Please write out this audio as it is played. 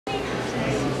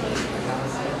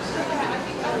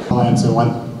I'll answer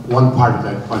one part of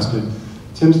that question.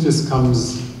 Tinnitus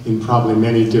comes in probably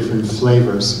many different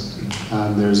flavors.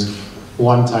 There's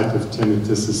one type of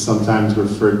tinnitus is sometimes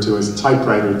referred to as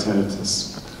typewriter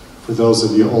tinnitus. For those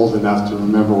of you old enough to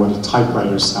remember what a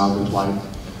typewriter sounded like,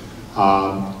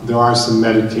 there are some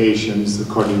medications,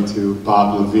 according to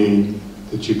Bob Levine,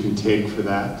 that you can take for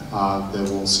that that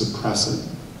will suppress it.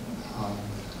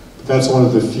 But that's one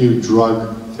of the few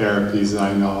drug therapies that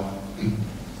I know.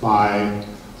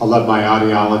 I'll let my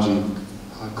audiology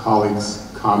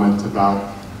colleagues comment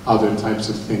about other types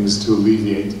of things to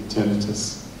alleviate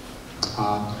tinnitus.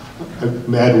 I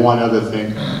add one other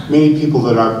thing. Many people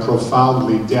that are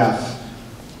profoundly deaf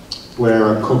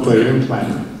wear a cochlear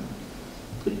implant.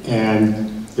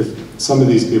 And if some of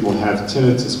these people have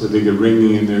tinnitus where they get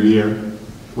ringing in their ear,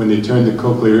 when they turn the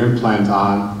cochlear implant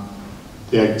on,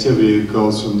 the activity that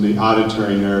goes from the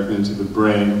auditory nerve into the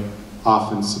brain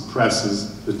often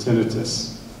suppresses the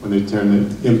tinnitus. When they turn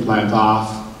the implant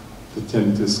off, the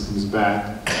tinnitus comes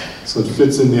back. So it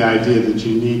fits in the idea that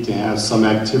you need to have some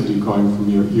activity going from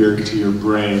your ear to your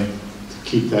brain to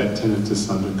keep that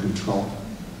tinnitus under control.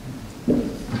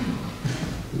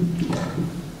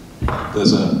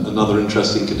 There's another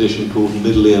interesting condition called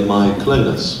middle ear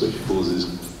myoclonus, which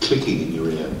causes clicking in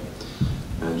your ear.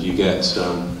 And you get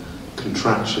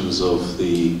contractions of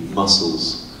the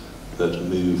muscles that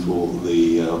move all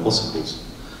the ossicles.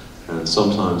 And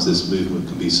sometimes this movement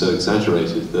can be so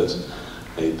exaggerated that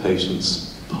a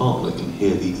patient's partner can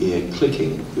hear the ear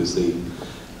clicking because the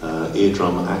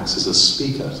eardrum acts as a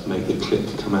speaker to make the click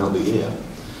come out the ear.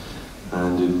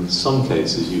 And in some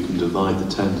cases you can divide the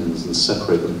tendons and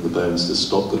separate them from the bones to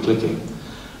stop the clicking.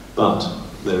 But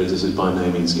this is by no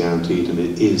means guaranteed, and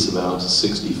it is about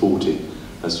 60-40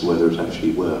 as to whether it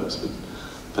actually works. But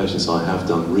patients I have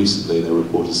done recently, they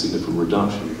report a significant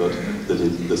reduction, but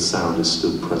the sound is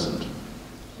still present.